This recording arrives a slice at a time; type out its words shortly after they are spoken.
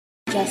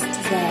Just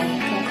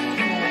today.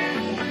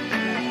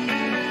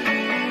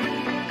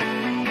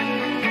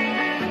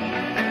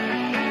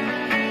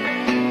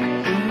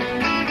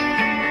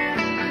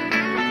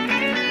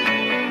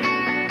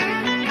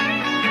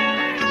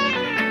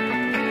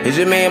 It's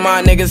just me and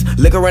my niggas,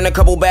 liquor and a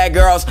couple bad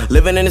girls,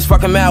 living in this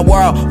fucking mad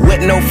world,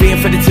 with no fear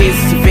for the tears.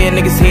 Severe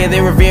niggas here,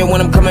 they revere when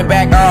I'm coming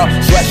back.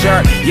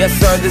 Sweatshirt, yes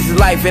sir, this is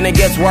life and it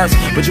gets worse,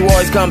 but you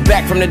always come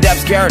back from the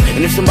depths, scared.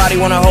 And if somebody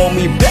wanna hold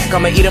me back,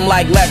 I'ma eat them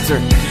like Lecter.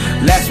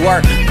 Less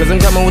work, cause I'm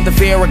coming with the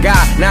fear of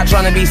God. Not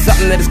trying to be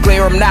something that is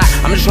clear I'm not.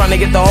 I'm just trying to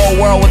get the whole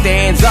world with their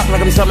hands up,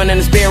 like I'm summoning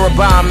a spirit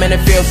bomb. And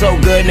it feels so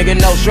good, nigga,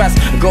 no stress.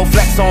 Go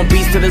flex on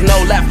beats till there's no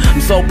left.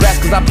 I'm so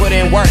blessed cause I put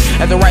in work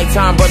at the right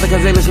time, brother,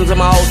 cause they listen to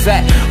my whole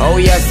set. Oh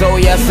yes, oh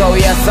yes, oh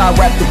yes, I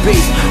rap the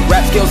beast.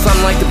 Rap skills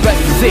something like the best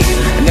physique,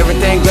 and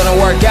everything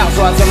gonna work out.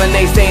 So I tell my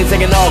naysays they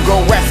can all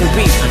go rest in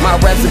peace. My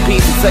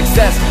recipes of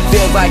success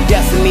feels like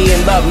destiny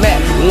and love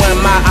met. When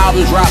my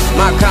album drops,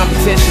 my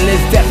competition is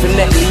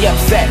definitely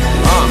upset.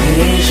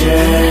 Patient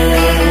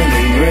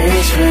and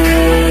graceful,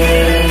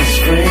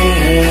 spring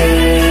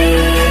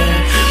here,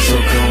 so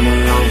come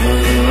along for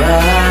the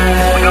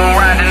ride. We gon'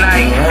 ride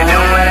tonight, it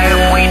don't matter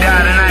if we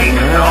die tonight.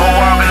 The whole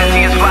world gonna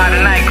see us fly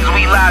tonight, cause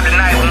we live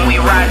tonight when we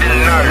ride tonight.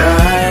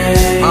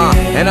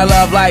 And I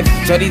love life,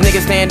 so these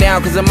niggas stand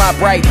down cause I'm my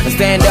bright. I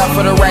stand up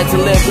for the right to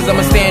live, cause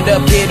I'm a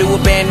stand-up kid who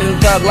abandoned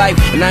thug life.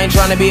 And I ain't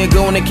trying to be a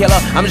goon or killer,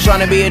 I'm just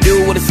trying to be a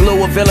dude with a slew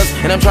of villas.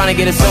 And I'm trying to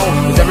get it soon,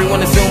 cause everyone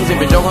assumes if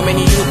it don't come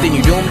in your youth, then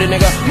you doomed a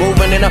nigga.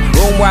 Moving in a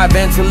room where I've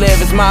been to live,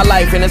 it's my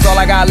life and it's all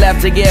I got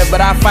left to give. But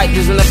I fight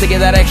just enough to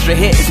get that extra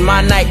hit. It's my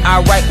night,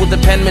 I write with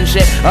the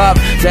penmanship of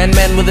 10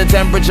 men with a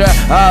temperature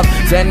of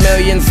 10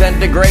 million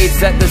centigrade.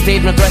 Set the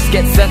stage, my threats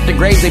get sent to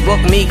graves. They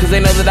book me cause they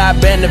know that I've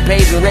been the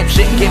page and rip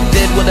shit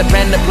gifted with a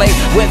pen to play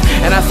with.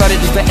 And I started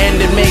just to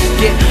end and make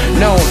it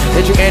known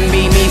that you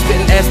envy me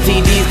spitting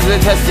STDs cause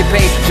it tests your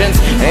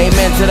patience.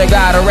 Amen to the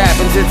God of rap,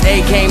 and since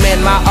A came in,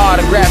 my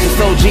autograph is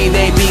so G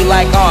they be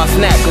like, oh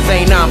snap, cause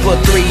ain't 9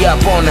 put 3 up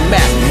on the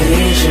map.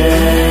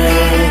 Patient